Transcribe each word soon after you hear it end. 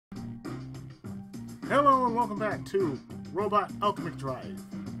Hello and welcome back to Robot Alchemic Drive.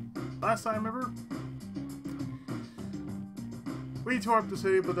 Last time, remember? We tore up the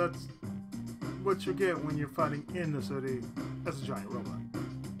city, but that's what you get when you're fighting in the city as a giant robot.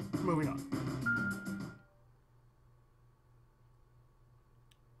 Moving on.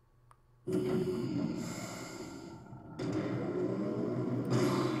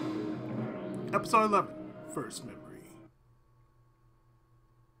 Episode 11, First Memory.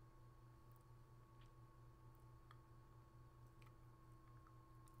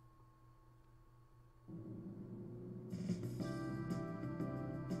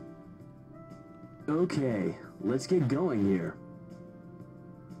 Okay, let's get going here.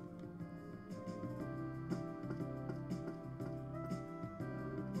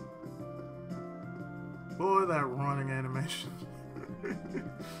 Boy, that running animation.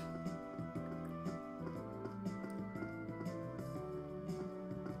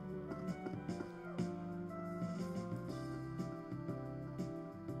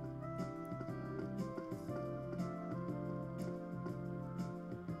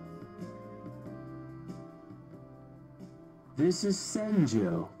 This is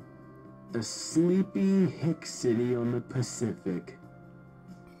Senjo, a sleepy hick city on the Pacific.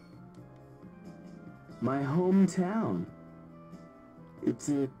 My hometown. It's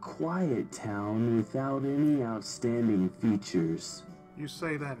a quiet town without any outstanding features. You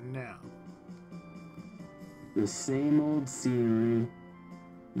say that now. The same old scenery,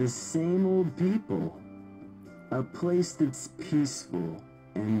 the same old people. A place that's peaceful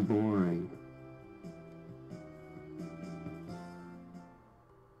and boring.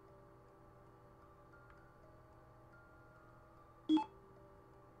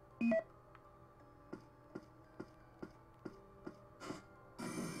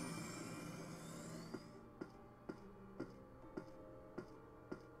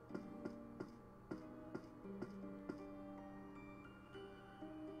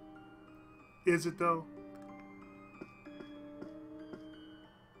 Is it though?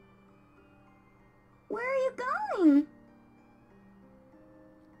 Where are you going?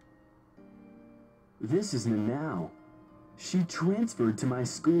 This is Nanao. She transferred to my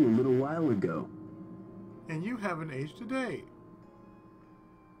school a little while ago. And you haven't aged a day.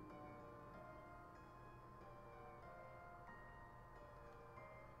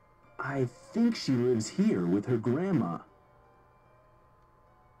 I think she lives here with her grandma.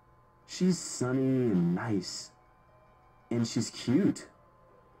 She's sunny and nice. And she's cute.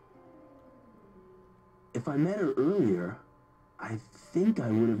 If I met her earlier, I think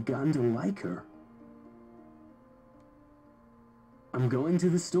I would have gotten to like her. I'm going to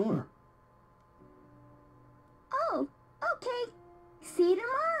the store. Oh, okay. See you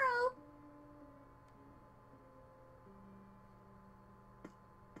tomorrow.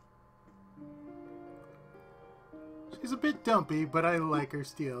 She's a bit dumpy, but I like her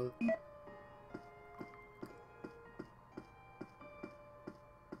still.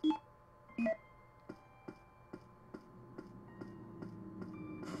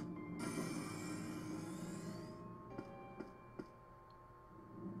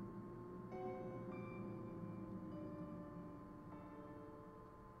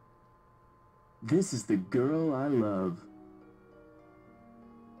 This is the girl I love.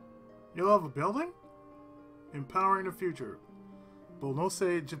 You love a building? Empowering the future.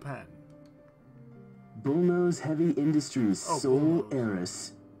 Bullnose, Japan. Bullnose Heavy Industries' sole Bullnose.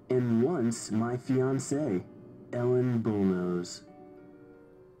 heiress, and once my fiancée, Ellen Bullnose.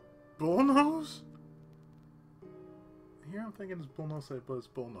 Bullnose? Here I'm thinking it's Bullnose, but it's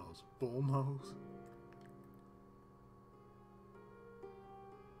Bullnose. Bullnose?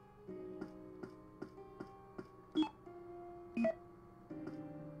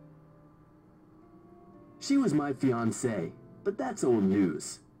 She was my fiancée, but that's old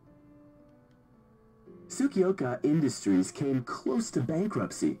news. Tsukioka Industries came close to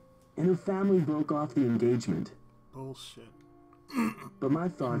bankruptcy, and her family broke off the engagement. Bullshit. But my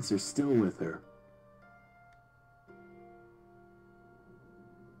thoughts are still with her.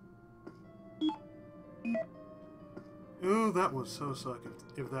 Ooh, that would so suck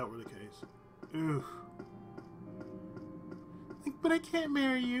if that were the case. Ooh. Like, but I can't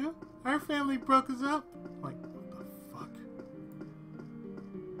marry you. Our family broke us up. Like, what the fuck?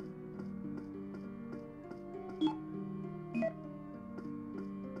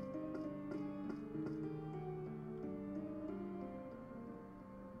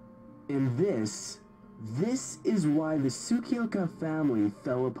 And this is why the Tsukioka family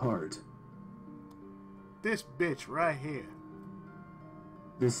fell apart. This bitch right here.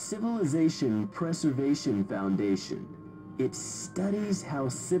 The Civilization Preservation Foundation, It studies how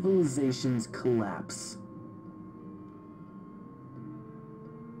civilizations collapse.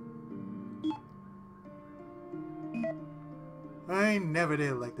 I never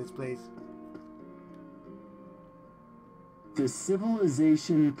did like this place. The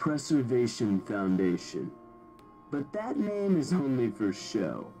Civilization Preservation Foundation. But that name is only for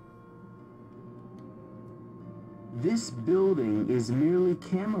show. This building is merely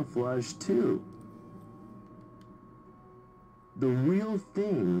camouflage too. The real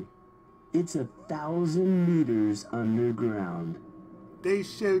thing, it's 1,000 meters underground. They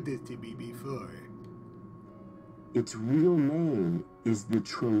showed this to me before. Its real name is the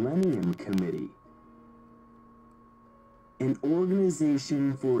Trillennium Committee, an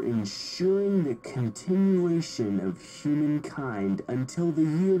organization for ensuring the continuation of humankind until the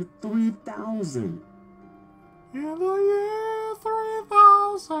year 3000. In the year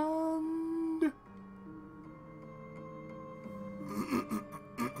 3000.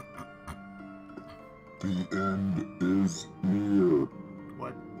 The end is near.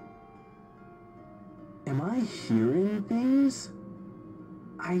 What? Am I hearing things?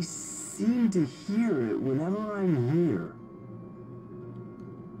 I seem to hear it whenever I'm here.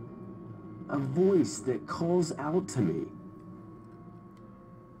 A voice that calls out to me.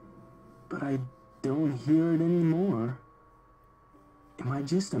 But I don't hear it anymore. Am I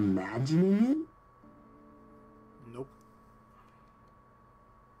just imagining it? Nope.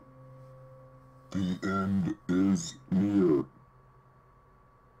 The end is near.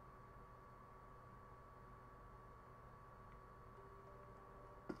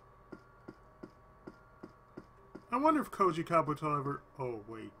 I wonder if Koji Kabuto ever... Oh,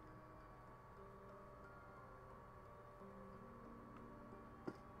 wait.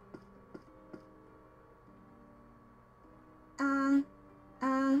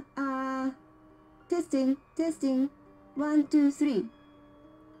 Testing. 1, 2, 3.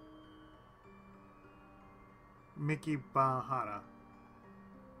 Mickey Bahara.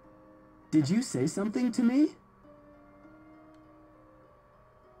 Did you say something to me?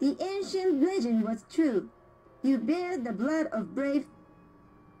 The ancient legend was true. You bear the blood of brave...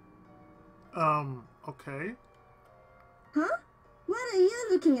 Okay. Huh? What are you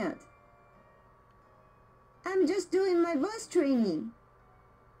looking at? I'm just doing my voice training.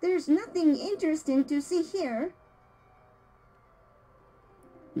 There's nothing interesting to see here.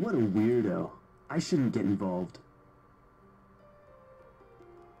 What a weirdo. I shouldn't get involved.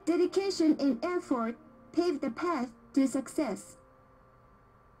 Dedication and effort pave the path to success.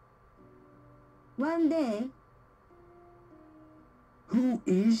 One day... Who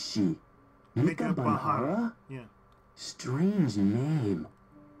is she? Mika Banhara? Yeah. Strange name.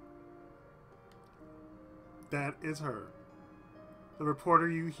 That is her. The reporter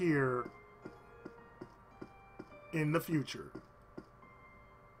you hear in the future.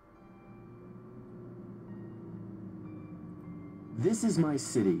 This is my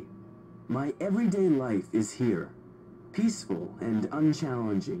city. My everyday life is here. Peaceful and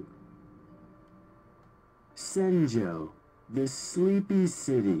unchallenging. Senjo, the sleepy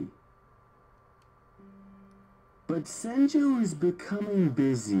city. But Senjo is becoming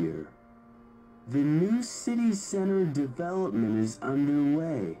busier. The new city center development is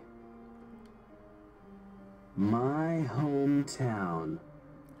underway. My hometown.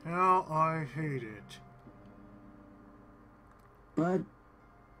 How I hate it. But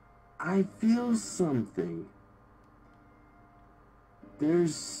I feel something.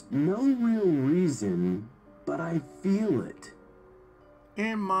 There's no real reason, but I feel it.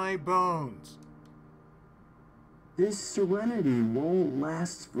 In my bones. This serenity won't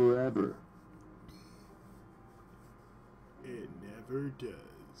last forever. It never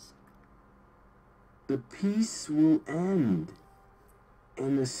does. The peace will end,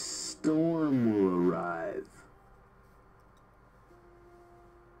 and a storm will arrive.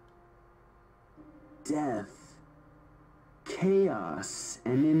 Death, chaos,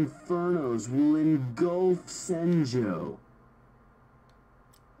 and infernos will engulf Senjo.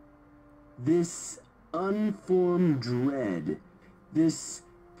 This unformed dread, this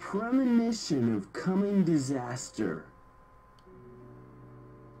premonition of coming disaster.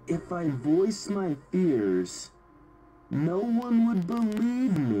 If I voice my fears, no one would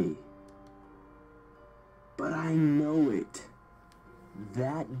believe me. But I know it.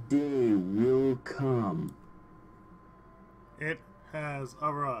 That day will come. It has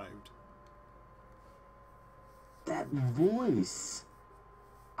arrived. That voice,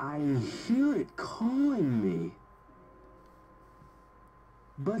 I hear it calling me.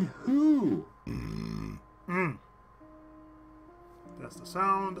 But who? That's the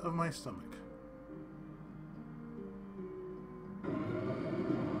sound of my stomach.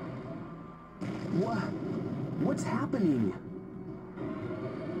 What's happening?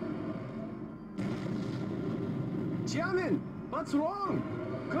 Jiamin, what's wrong?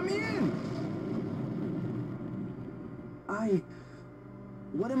 Come in!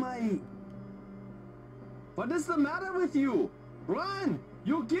 What is the matter with you? Run!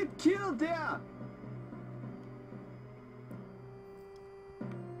 You'll get killed there!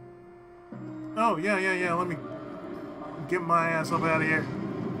 Oh, yeah. Let me get my ass up out of here.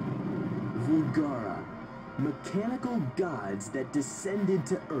 Vulgara, mechanical gods that descended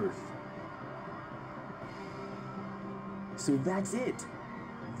to Earth. So that's it.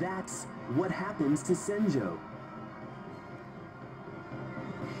 That's what happens to Senjo.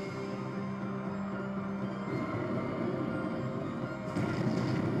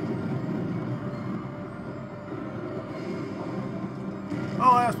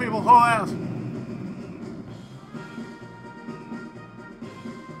 Haul ass, people, haul ass.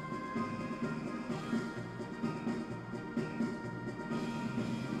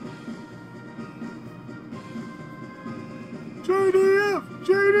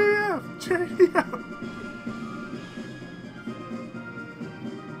 JDF.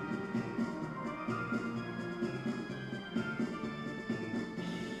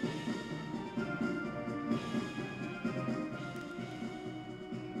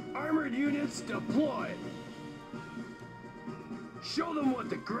 Armored units deployed! Show them what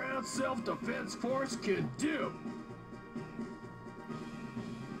the ground self-defense force can do!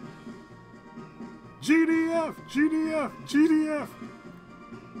 GDF.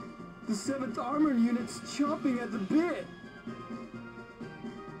 The 7th Armored Unit's chomping at the bit!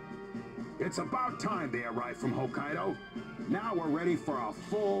 It's about time they arrived from Hokkaido. Now we're ready for a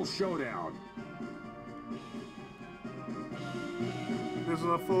full showdown. This is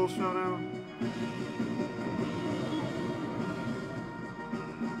a full showdown.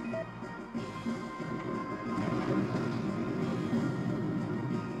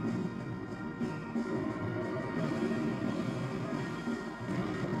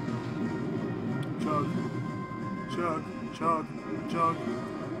 Chug.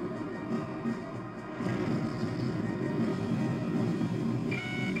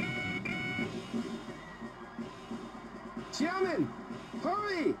 Jiamin,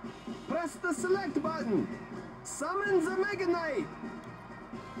 hurry! Press the select button! Summon the Mega Knight!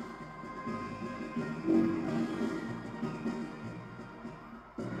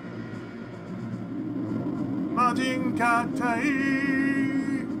 Majin Katai!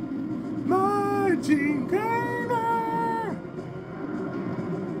 Majin Kaina!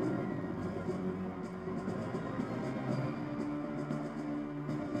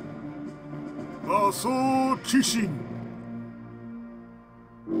 Aso Chishin!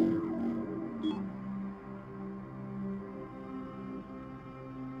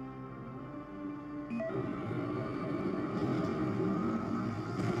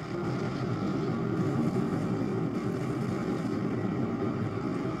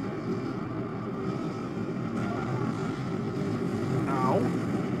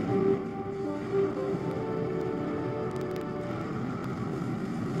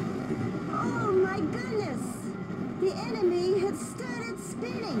 Oh my goodness! The enemy has started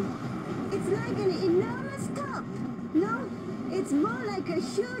spinning. It's like an enormous top. No, it's more like a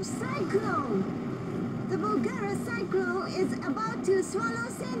huge cyclone. The Bulgara cyclone is about to swallow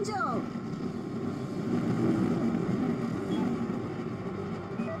Senjo.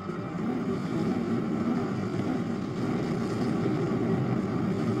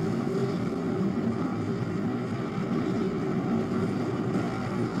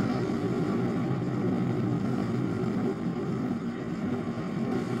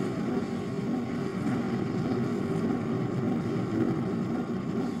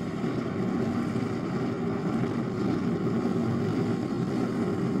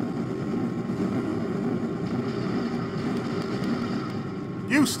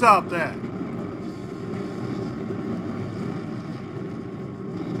 You stop that!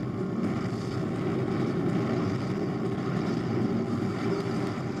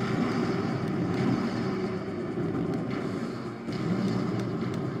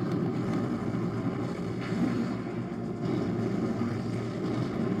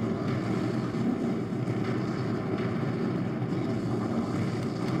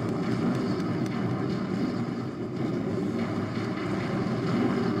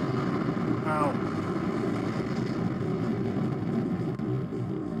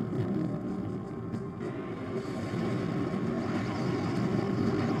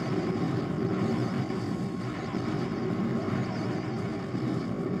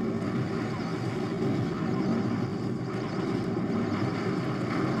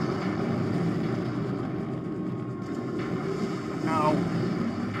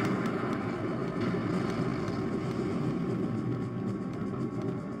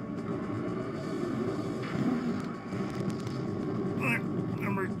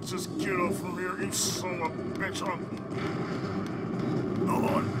 Just get up from here, you son of a bitch. Hold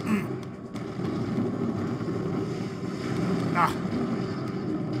on. Ah.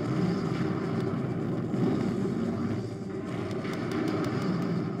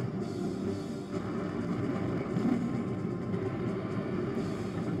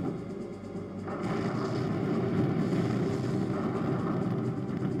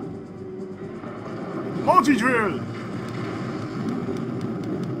 Multi-drill!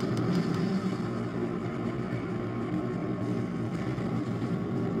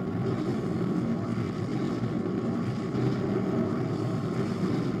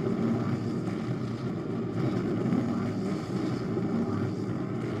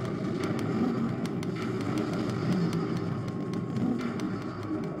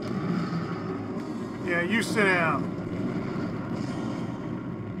 Yeah, you sit down.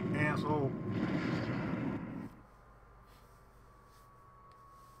 Asshole.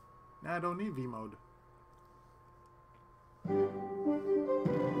 Now I don't need V mode.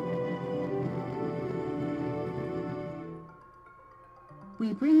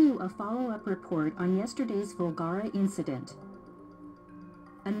 We bring you a follow-up report on yesterday's Volgara incident.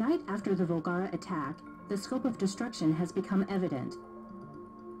 A night after the Volgara attack, the scope of destruction has become evident.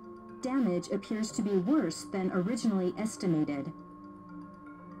 Damage appears to be worse than originally estimated.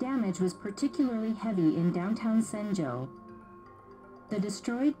 Damage was particularly heavy in downtown Senjo. The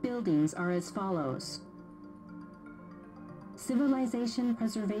destroyed buildings are as follows. Civilization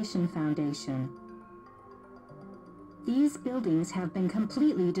Preservation Foundation. These buildings have been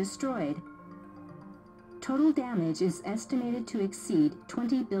completely destroyed. Total damage is estimated to exceed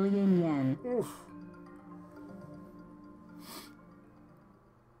 20 billion yen. Oof.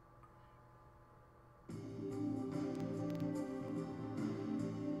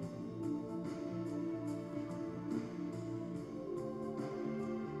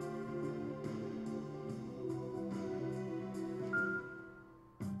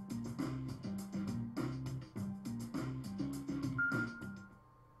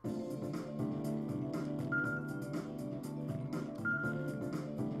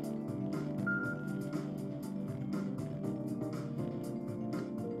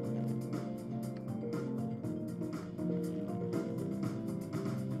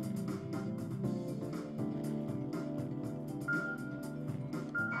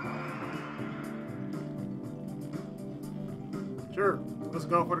 Sure, let's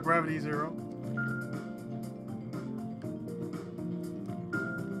go for the gravity zero.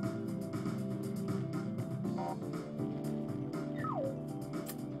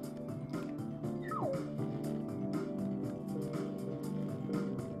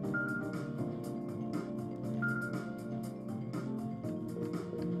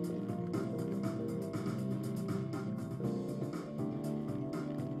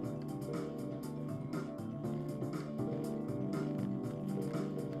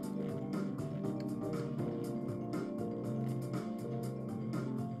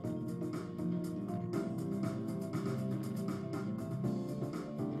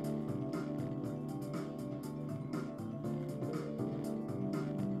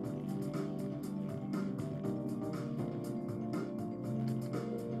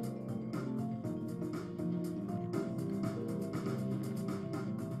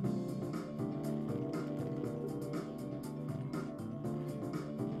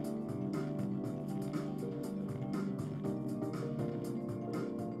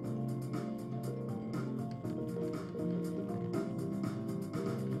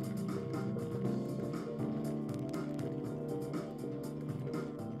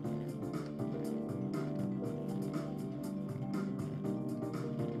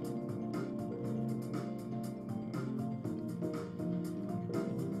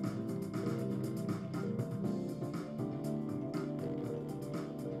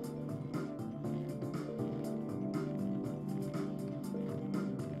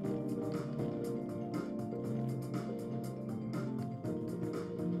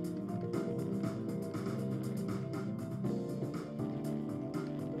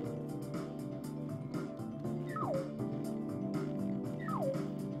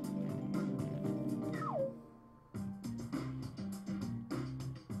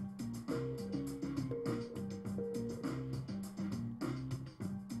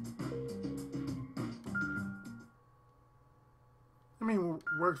 I mean,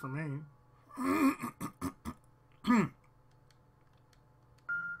 it works for me.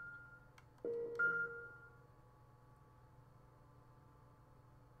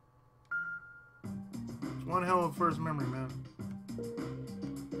 It's one hell of a first memory, man.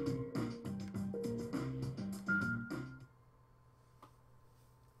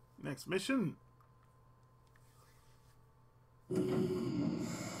 Next mission.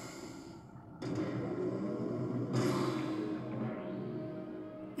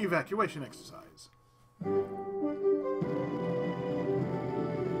 Evacuation exercise.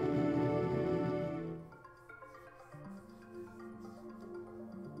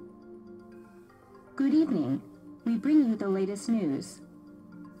 Good evening. We bring you the latest news.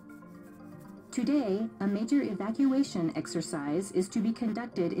 Today, a major evacuation exercise is to be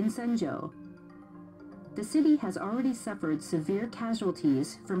conducted in Senjo. The city has already suffered severe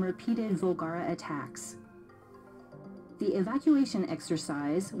casualties from repeated Volgara attacks. The evacuation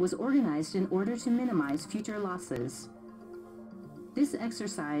exercise was organized in order to minimize future losses. This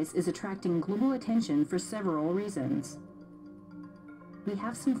exercise is attracting global attention for several reasons. We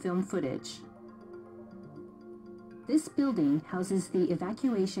have some film footage. This building houses the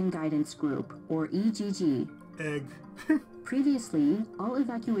Evacuation Guidance Group, or EGG. Egg. Previously, all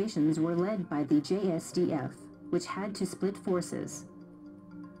evacuations were led by the JSDF, which had to split forces.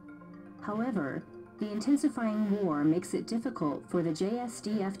 However, the intensifying war makes it difficult for the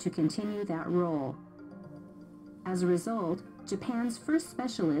JSDF to continue that role. As a result, Japan's first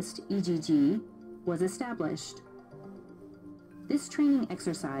specialist, EGG, was established. This training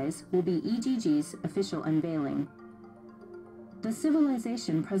exercise will be EGG's official unveiling. The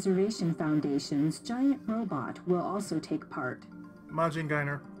Civilization Preservation Foundation's giant robot will also take part. Majin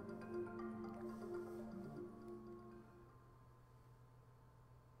Gainer.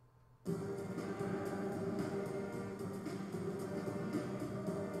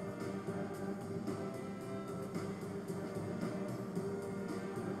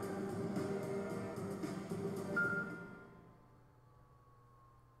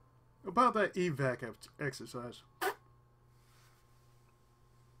 About that evac exercise.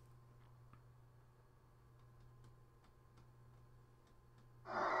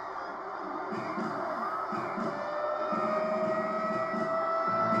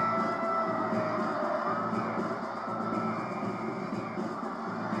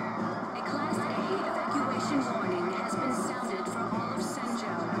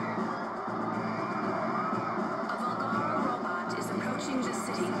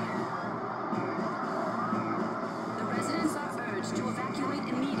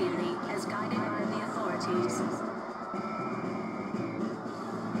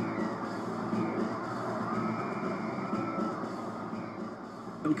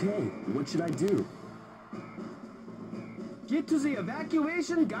 Okay, what should I do? Get to the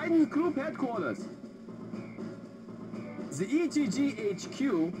Evacuation Guidance Group headquarters. The EGG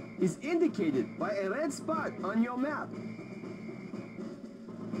HQ is indicated by a red spot on your map.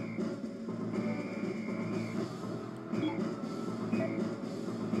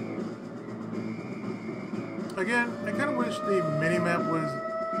 Again, I kind of wish the mini-map was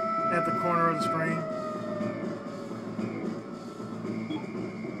at the corner of the screen.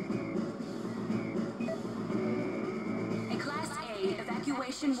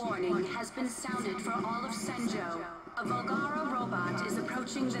 Warning has been sounded for all of Senjo. A Volgara robot is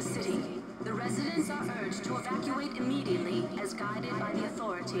approaching the city. The residents are urged to evacuate immediately as guided by the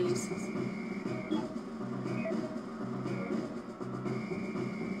authorities.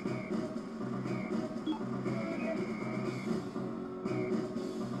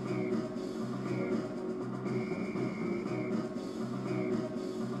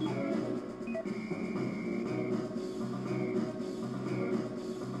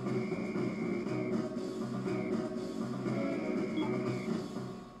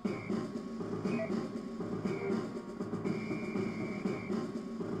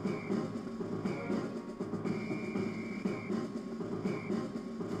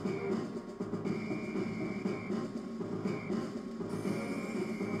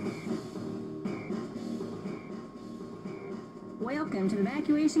 Welcome to the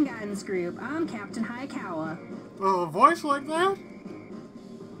Evacuation Guidance Group. I'm Captain Hayakawa. Oh, a voice like that?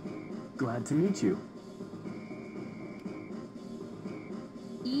 Glad to meet you.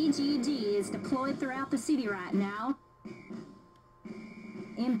 EGG is deployed throughout the city right now.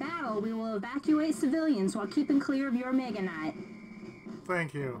 In battle, we will evacuate civilians while keeping clear of your Mega Knight.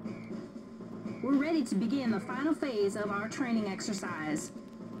 Thank you. We're ready to begin the final phase of our training exercise.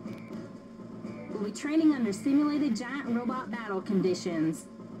 We'll be training under simulated giant robot battle conditions.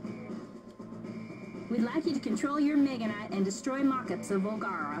 We'd like you to control your Mega Knight and destroy mock-ups of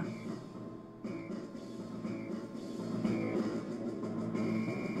Volgara.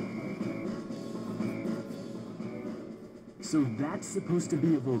 So that's supposed to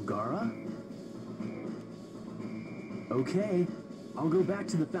be a Volgara? Okay, I'll go back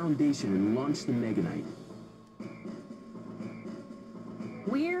to the Foundation and launch the Mega Knight.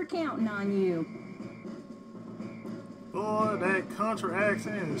 We're counting on you. Boy, that country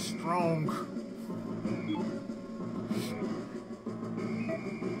accent is strong.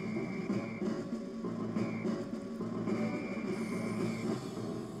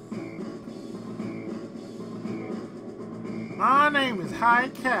 My name is High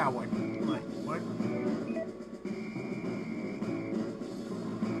Coward. Like, what?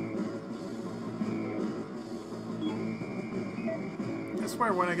 I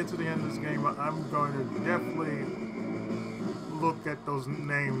swear when I get to the end of this game, I'm going to definitely look at those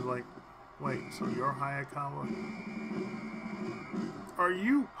names like, wait, so you're Hayakawa? Are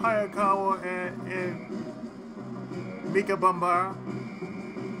you Hayakawa and Mika Bambara?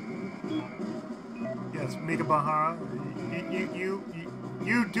 Yes, Mika Bambara.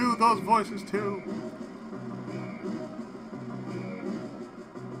 You do those voices too.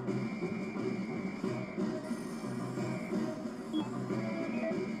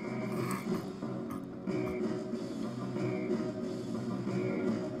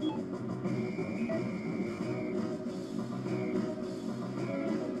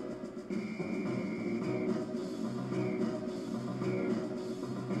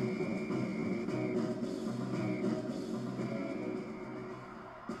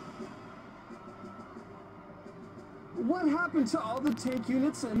 What happened to all the tank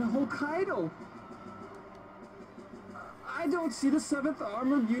units in Hokkaido? I don't see the 7th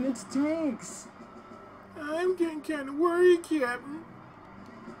Armored Unit's tanks. I'm getting kind of worried, Captain.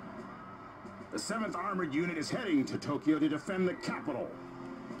 The 7th Armored Unit is heading to Tokyo to defend the capital.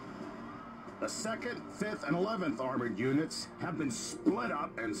 The 2nd, 5th, and 11th Armored Units have been split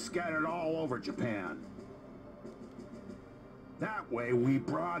up and scattered all over Japan. That way, we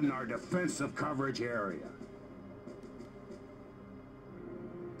broaden our defensive coverage area.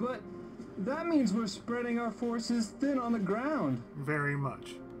 But that means we're spreading our forces thin on the ground. Very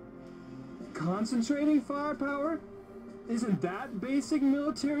much. Concentrating firepower? Isn't that basic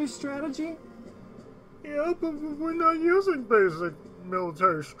military strategy? Yeah, but we're not using basic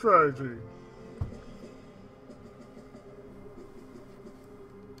military strategy.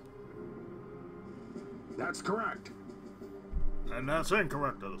 That's correct. And that's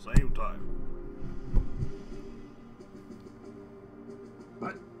incorrect at the same time.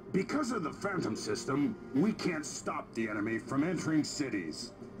 But because of the Phantom system, we can't stop the enemy from entering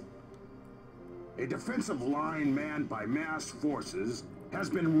cities. A defensive line manned by massed forces has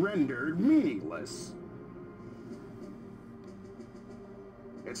been rendered meaningless.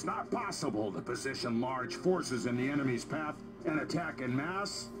 It's not possible to position large forces in the enemy's path and attack en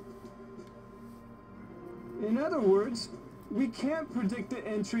masse. In other words, we can't predict the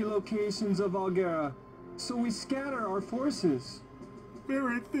entry locations of Algera, so we scatter our forces.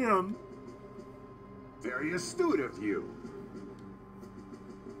 Very thin. Very astute of you.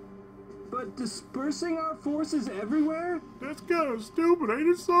 But dispersing our forces everywhere? That's kind of stupid, ain't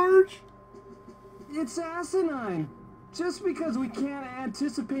it, Sarge? It's asinine. Just because we can't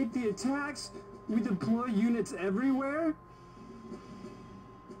anticipate the attacks, we deploy units everywhere?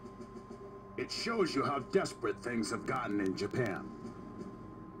 It shows you how desperate things have gotten in Japan.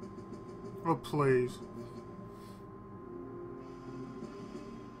 Oh, please.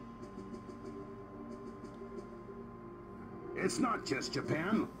 It's not just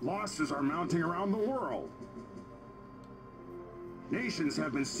Japan. Losses are mounting around the world. Nations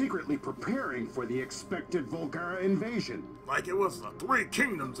have been secretly preparing for the expected Volgara invasion. Like it was the Three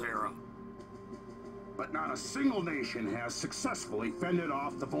Kingdoms era. But not a single nation has successfully fended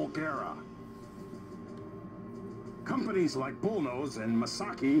off the Volgara. Companies like Bullnose and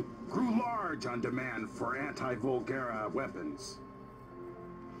Masaki grew large on demand for anti-Volgara weapons.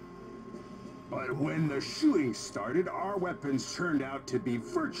 But when the shooting started, our weapons turned out to be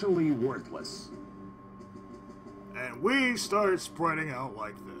virtually worthless. And we started spreading out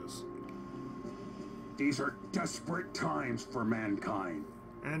like this. These are desperate times for mankind.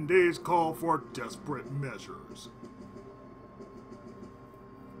 And these call for desperate measures.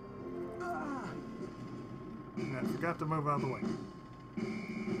 I forgot to move out of the way.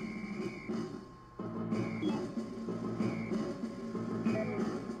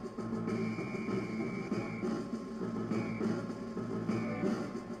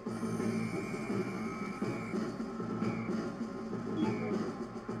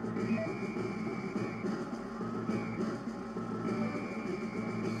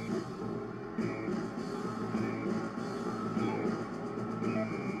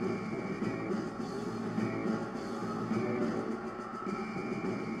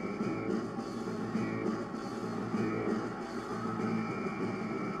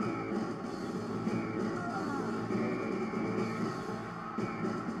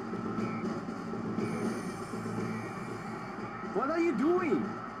 are you doing?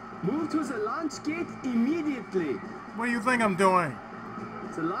 Move to the launch gate immediately. What do you think I'm doing?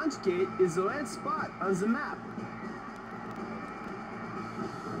 The launch gate is the red spot on the map.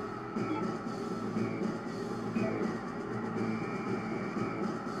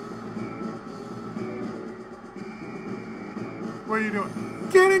 What are you doing?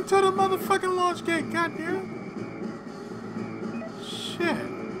 Getting to the motherfucking launch gate, goddamn! Shit.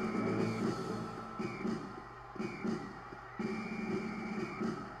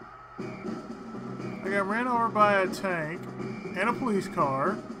 I got ran over by a tank and a police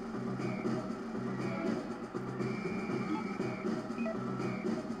car.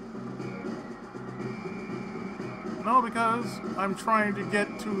 No, because I'm trying to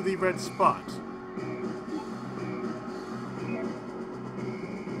get to the red spot.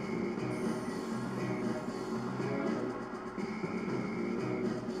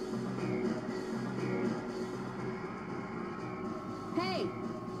 Hey,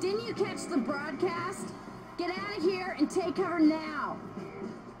 didn't you catch the broadcast? Get out of here and take cover now.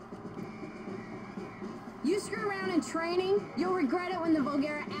 You screw around in training, you'll regret it when the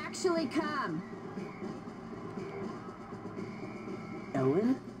Volgara actually come.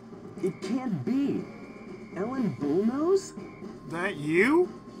 Ellen? It can't be. Ellen Bullnose? That you?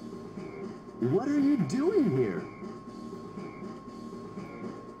 What are you doing here?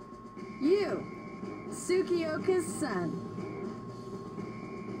 You, Tsukioka's son.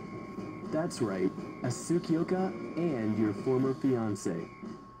 That's right, a Tsukioka and your former fiance.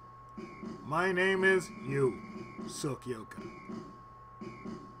 My name is you, Tsukioka.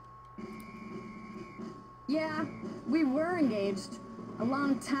 Yeah, we were engaged a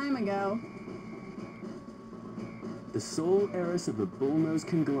long time ago. The sole heiress of the Bullnose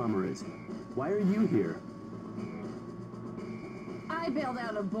conglomerate. Why are you here? I bailed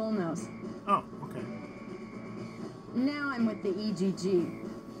out of Bullnose. Oh, okay. Now I'm with the EGG.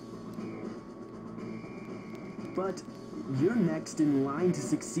 But you're next in line to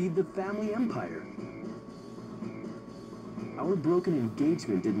succeed the family empire. Our broken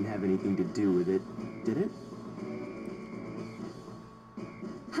engagement didn't have anything to do with it, did it?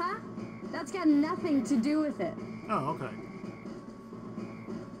 Huh? That's got nothing to do with it. Oh, okay.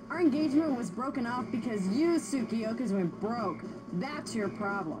 Our engagement was broken off because you, Tsukiokas, went broke. That's your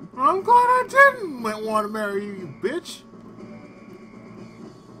problem. I'm glad I didn't want to marry you, you bitch.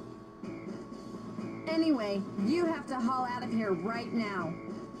 Anyway, you have to haul out of here right now.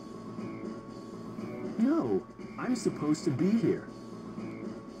 No, I'm supposed to be here.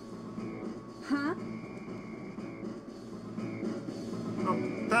 Huh?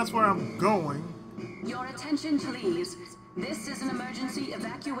 Oh, that's where I'm going. Your attention, please. This is an emergency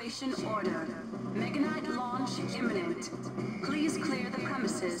evacuation order. Meganite launch imminent. Please clear the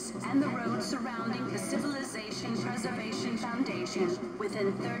premises and the road surrounding the Civilization Preservation Foundation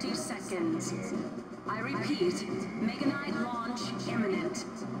within 30 seconds. I repeat, Meganite launch imminent.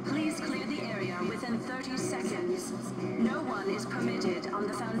 Please clear the area within 30 seconds. No one is permitted on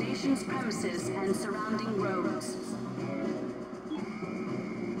the Foundation's premises and surrounding roads.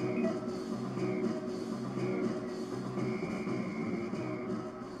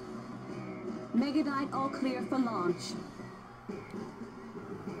 Megadite all clear for launch.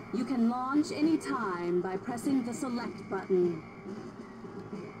 You can launch anytime by pressing the select button.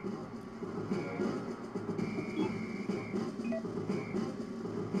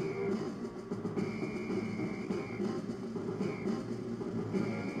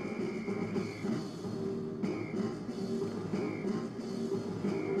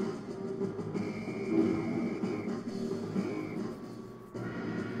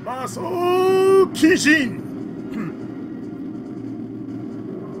 Maso Kishin!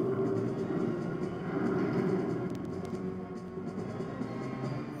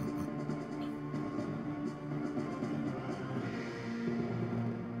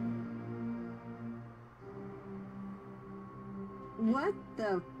 What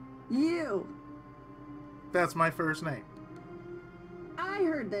the... You? That's my first name. I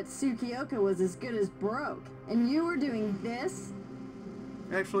heard that Tsukioka was as good as broke, and you were doing this?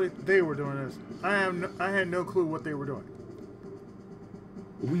 Actually, they were doing this. I had no clue what they were doing.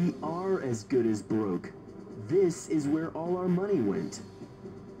 We are as good as broke. This is where all our money went.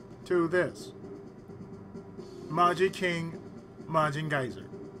 To this. Maji King, Majin Geyser.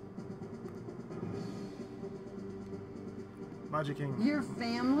 Maji King. Your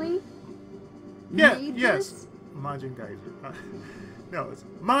family? Yeah, made yes. this? Majin Geyser. No, it's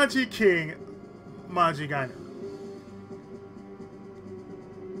Maji King, Maji Geyser.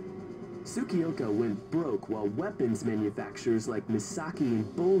 Tsukioka went broke while weapons manufacturers like Misaki and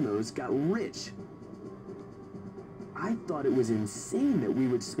Bullnose got rich. I thought it was insane that we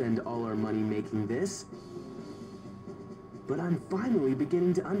would spend all our money making this. But I'm finally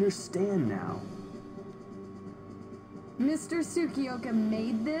beginning to understand now. Mr. Tsukioka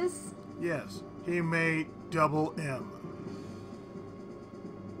made this? Yes, he made Double M.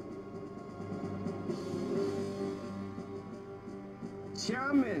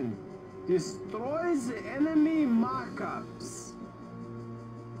 Chairman, destroys the enemy markups.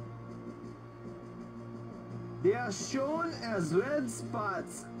 They are shown as red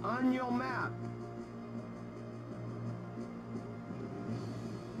spots on your map.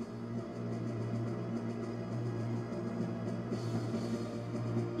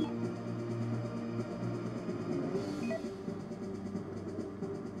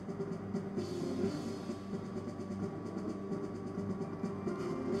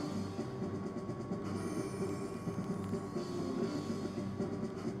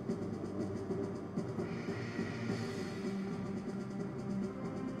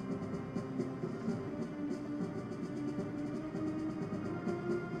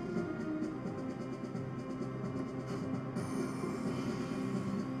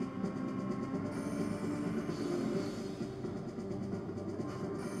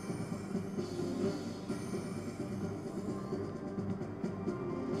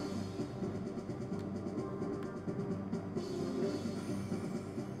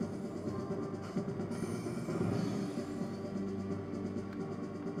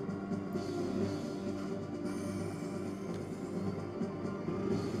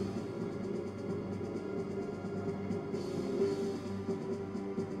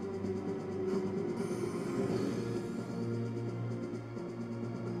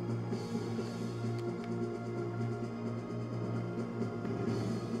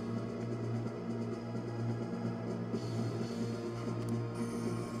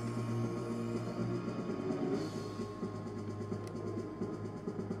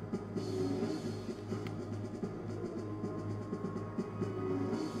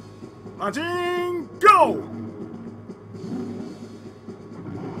 Launching, go!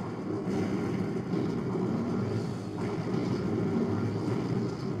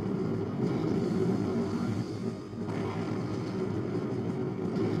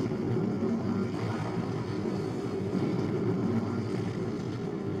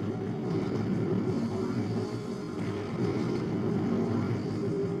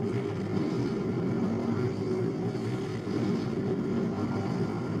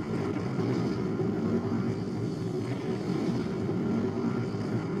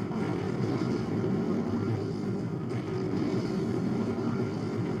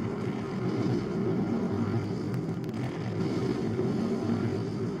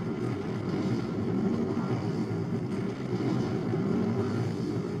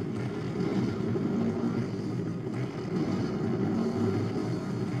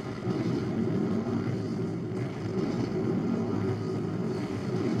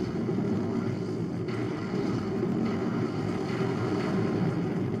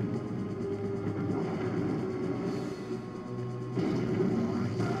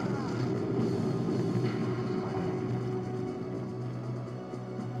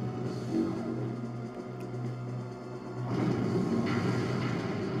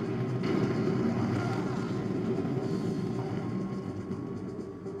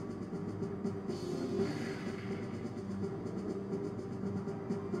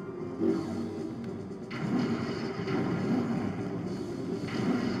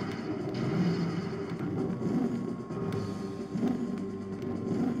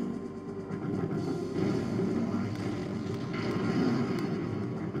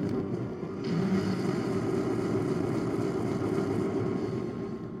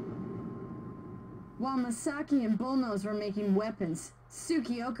 While Masaki and Bullnose were making weapons,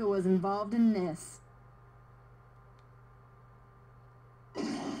 Tsukioka was involved in this.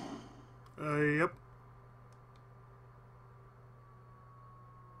 Yep.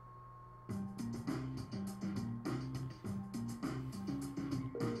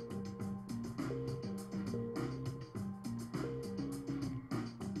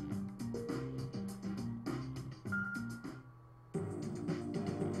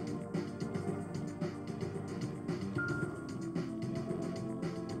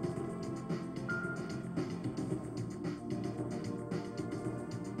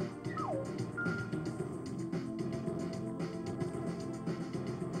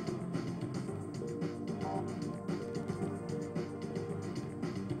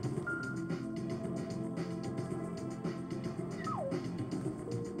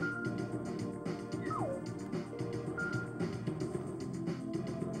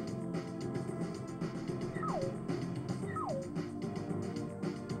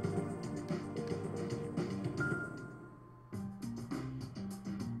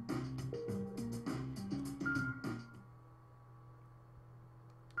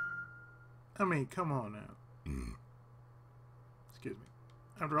 I mean, come on now. Excuse me.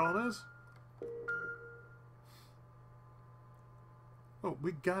 After all this? Oh,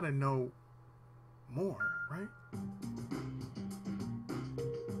 we gotta know more, right?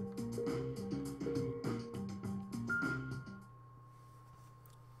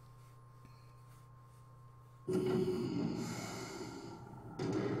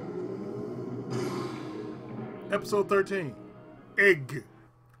 Episode 13. Egg.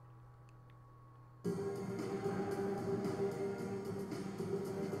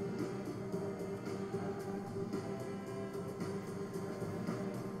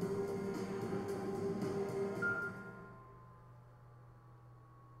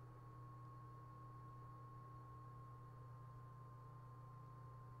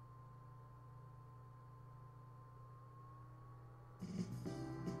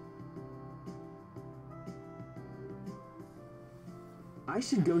 I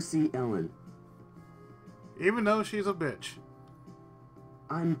should go see Ellen. Even though she's a bitch.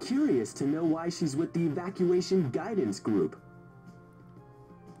 I'm curious to know why she's with the evacuation guidance group.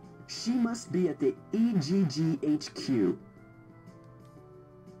 She must be at the EGGHQ.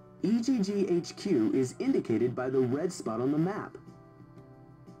 EGGHQ is indicated by the red spot on the map.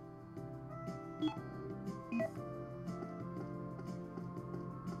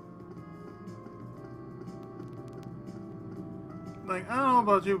 Like, I don't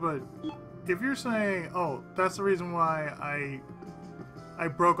know about you, but if you're saying, oh, that's the reason why I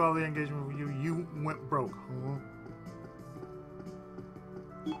broke all the engagement with you, you went broke, huh?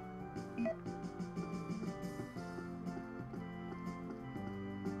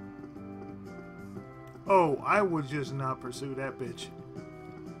 Oh, I would just not pursue that bitch.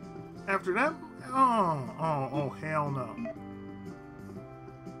 After that, oh, hell no.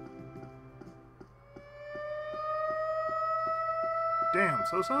 Damn,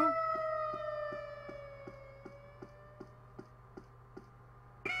 so son?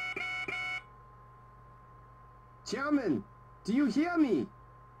 Chairman, do you hear me?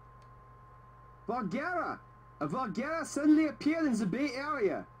 Volgara! A Volgara suddenly appeared in the Bay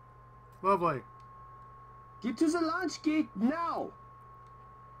Area. Lovely. Get to the launch gate now!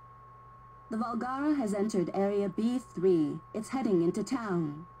 The Volgara has entered Area B3. It's heading into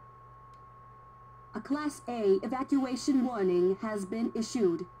town. A Class A evacuation warning has been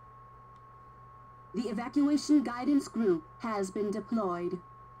issued. The evacuation guidance group has been deployed.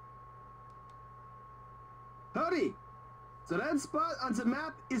 Hurry! The red spot on the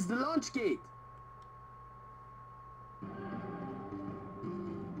map is the launch gate.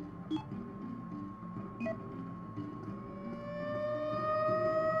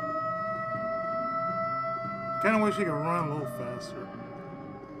 Kinda wish he could run a little faster.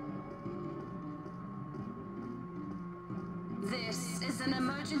 This is an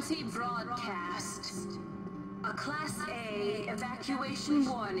emergency broadcast. A Class A evacuation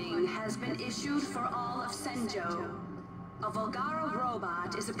warning has been issued for all of Senjo. A Volgara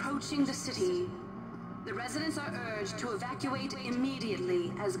robot is approaching the city. The residents are urged to evacuate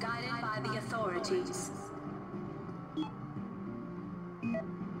immediately as guided by the authorities.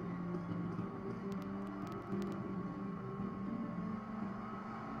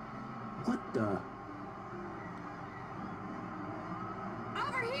 What the?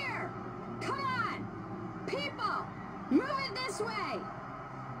 Over here! Come on! People! Move it this way!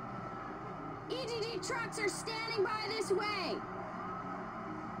 EGG trucks are standing by this way!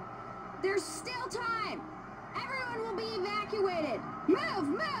 There's still time! Everyone will be evacuated! Move,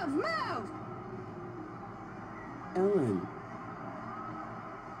 move, move! Ellen.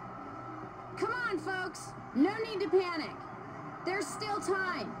 Come on, folks! No need to panic! There's still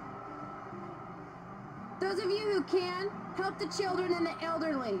time! Those of you who can, help the children and the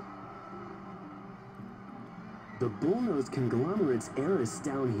elderly. The bullnose conglomerate's heir is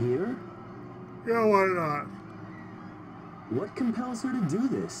down here? Yeah, why not? What compels her to do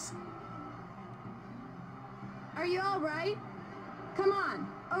this? Are you all right? Come on,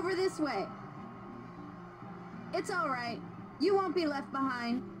 over this way. It's all right. You won't be left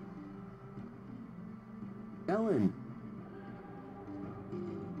behind. Ellen.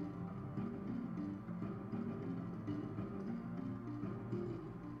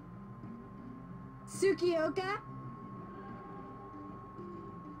 Tsukioka?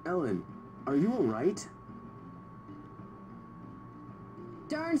 Ellen, are you alright?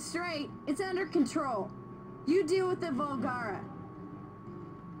 Darn straight. It's under control. You deal with the Volgara.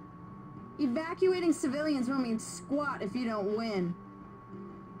 Evacuating civilians won't mean squat if you don't win.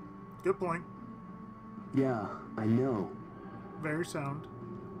 Good point. Yeah, I know. Very sound.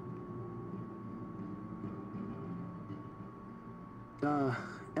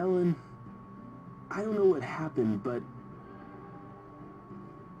 Ellen, I don't know what happened, but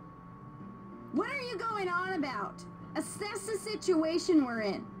What are you going on about? Assess the situation we're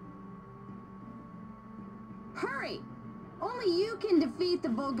in. Hurry! Only you can defeat the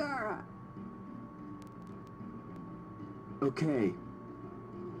Volgara. okay.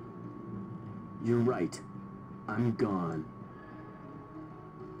 You're right. I'm gone.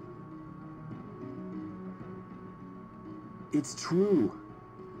 It's true.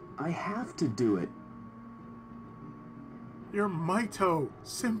 I have to do it. You're Maito,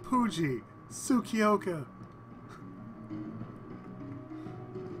 Senpuji, Tsukioka.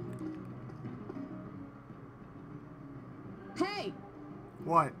 Hey!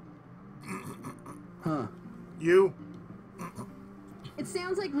 What? Huh. You? It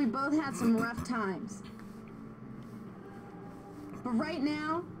sounds like we both had some rough times. But right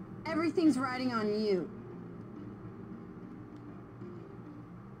now, everything's riding on you.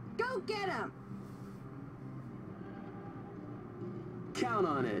 Go get him! Count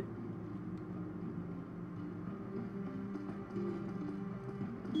on it.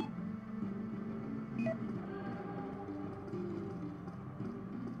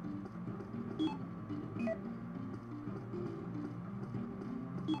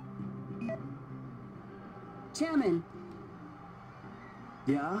 Chairman,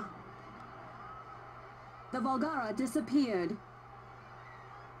 Yeah? the Volgara disappeared.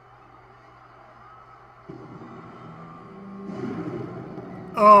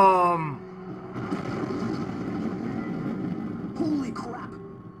 Holy crap!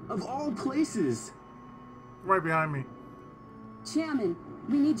 Of all places! Right behind me. Chairman,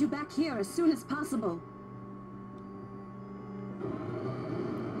 we need you back here as soon as possible.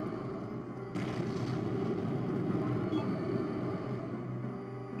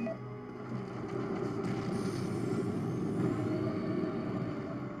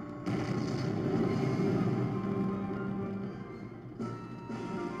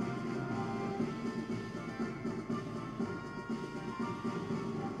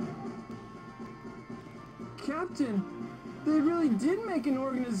 Captain, they really did make an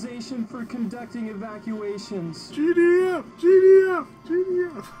organization for conducting evacuations. GDF! GDF!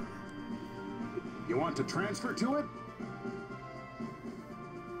 GDF! You want to transfer to it?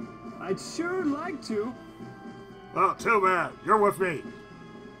 I'd sure like to. Well, too bad. You're with me.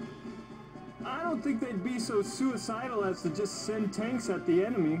 I don't think they'd be so suicidal as to just send tanks at the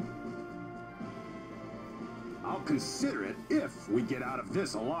enemy. I'll consider it if we get out of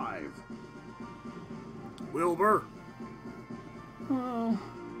this alive. Wilbur. Oh.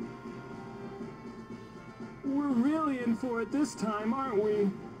 We're really in for it this time, aren't we?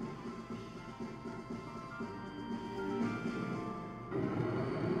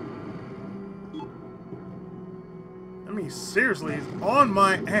 I mean, seriously, it's on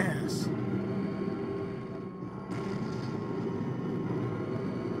my ass.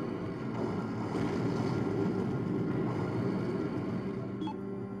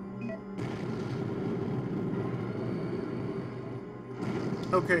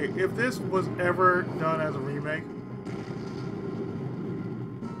 Okay, if this was ever done as a remake,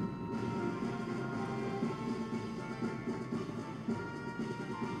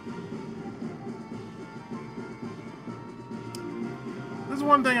 this is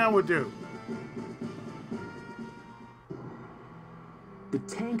one thing I would do. The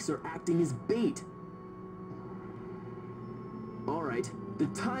tanks are acting as bait. Alright, the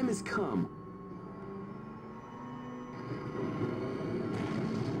time has come.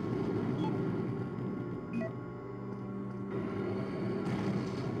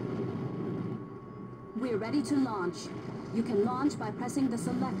 We're ready to launch. You can launch by pressing the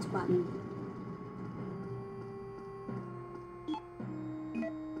select button.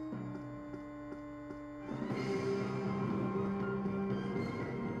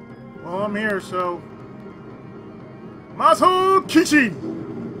 Well, I'm here, so... Maso Kichi!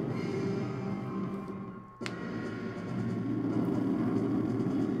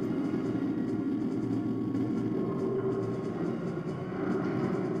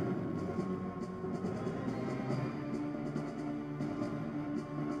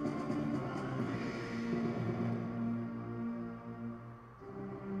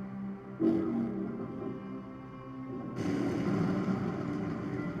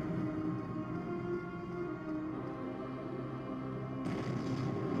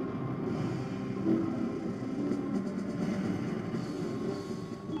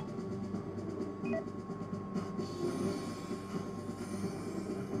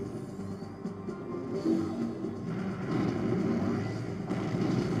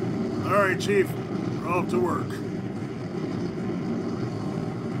 Alright, Chief. We're off to work.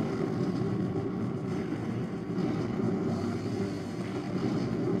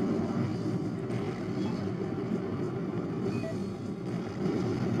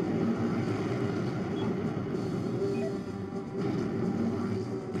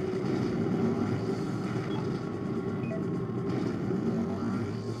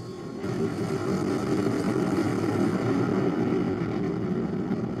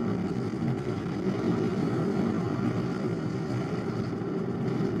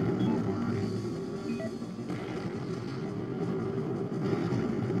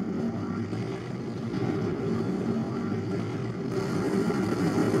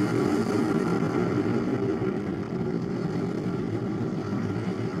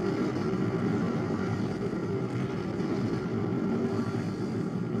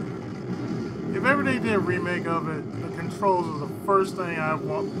 If ever they did a remake of it, the controls is the first thing I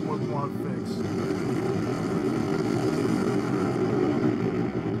would want fixed.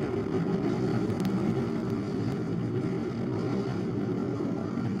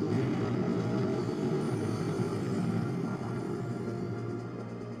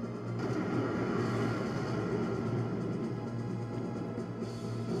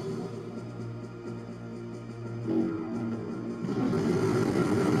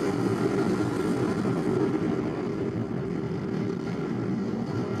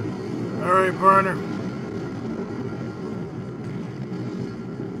 Alright, partner.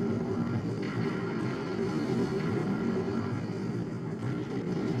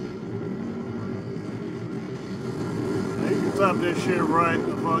 You can stop that shit right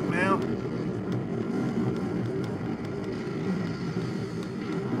the fuck now.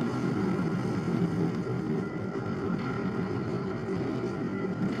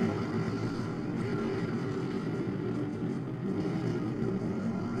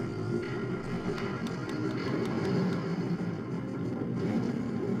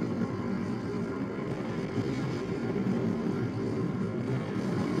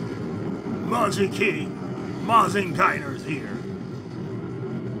 Mozzie King, Mozzing Diners here.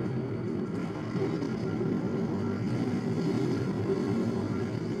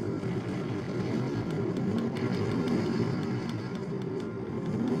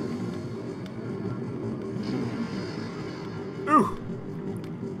 Ooh.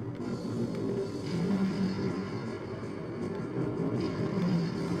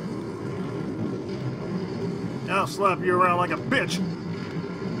 I'll slap you around like a bitch.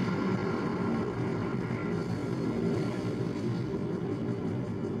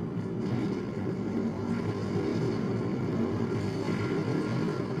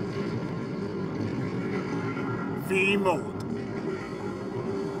 Mode.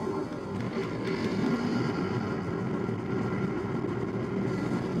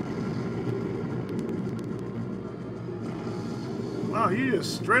 Wow, you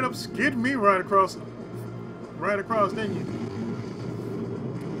just straight up skid me right across, didn't you?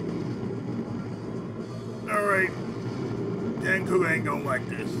 All right, Denku ain't gonna like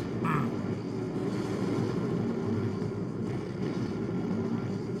this.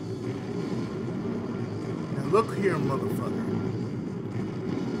 Look here, motherfucker.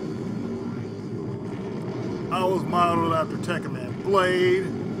 I was modeled after Tekkaman Blade,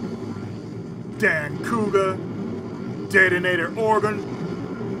 Dan Kuga, Detonator Organ,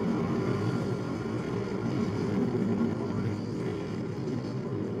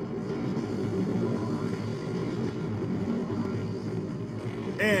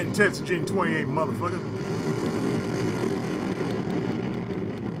 and Tetsujin 28, motherfucker.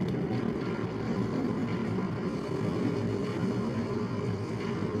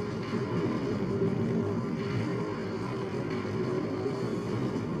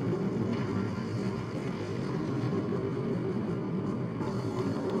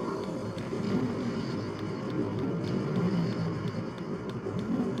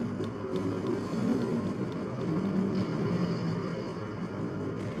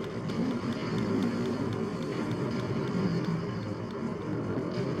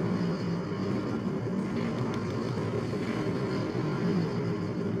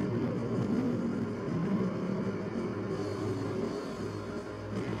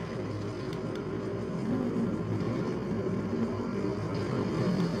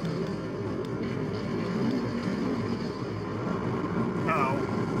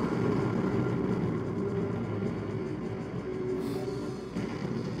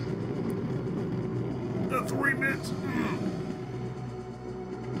 The 3 minutes.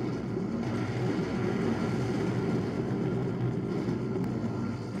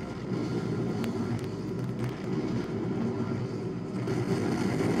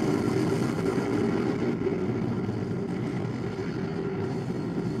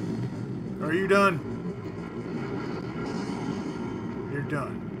 Are you done? You're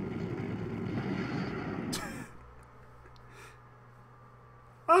done.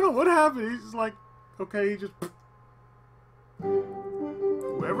 I don't know what happened. He's like, okay, he just...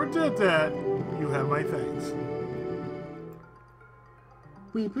 Whoever did that, you have my thanks.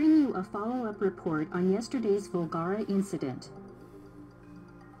 We bring you a follow-up report on yesterday's Volgara incident.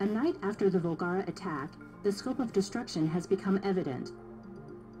 A night after the Volgara attack, the scope of destruction has become evident.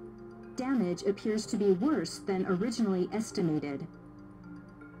 Damage appears to be worse than originally estimated.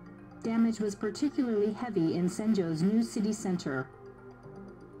 Damage was particularly heavy in Senjo's new city center.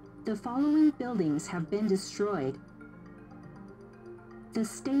 The following buildings have been destroyed. The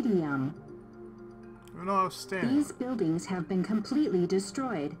stadium. No, stand. These buildings have been completely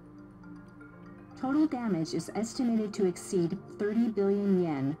destroyed. Total damage is estimated to exceed 30 billion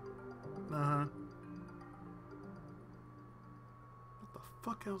yen. Uh-huh. What the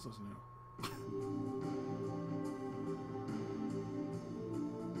fuck else is new?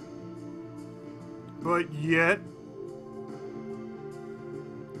 But yet,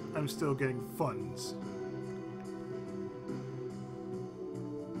 I'm still getting funds.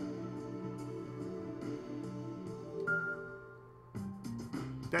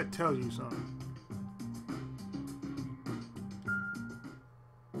 That tells you something.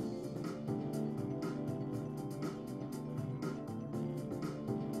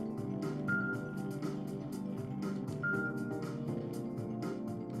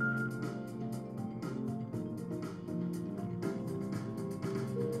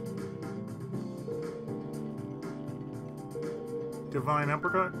 Divine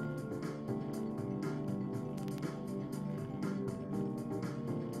Uppercut?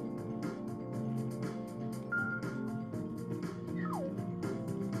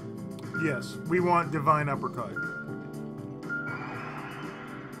 Yes, we want Divine Uppercut.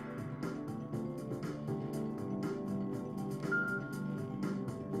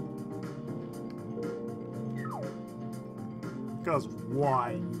 Because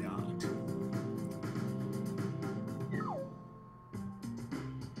why not?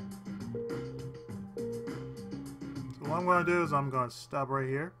 What I'm going to do is I'm going to stop right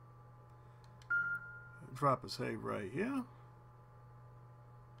here. Drop a save right here.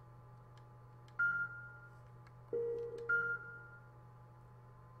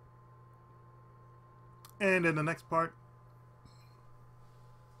 And in the next part,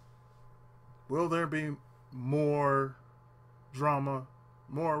 will there be more drama,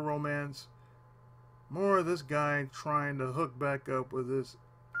 more romance, more of this guy trying to hook back up with this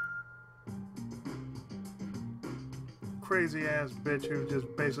crazy ass bitch who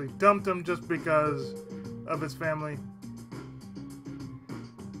just basically dumped him just because of his family?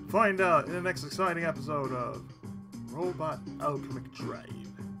 Find out in the next exciting episode of Robot Alchemic Drive.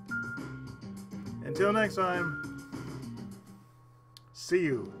 Until next time, see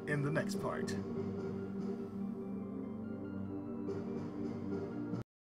you in the next part.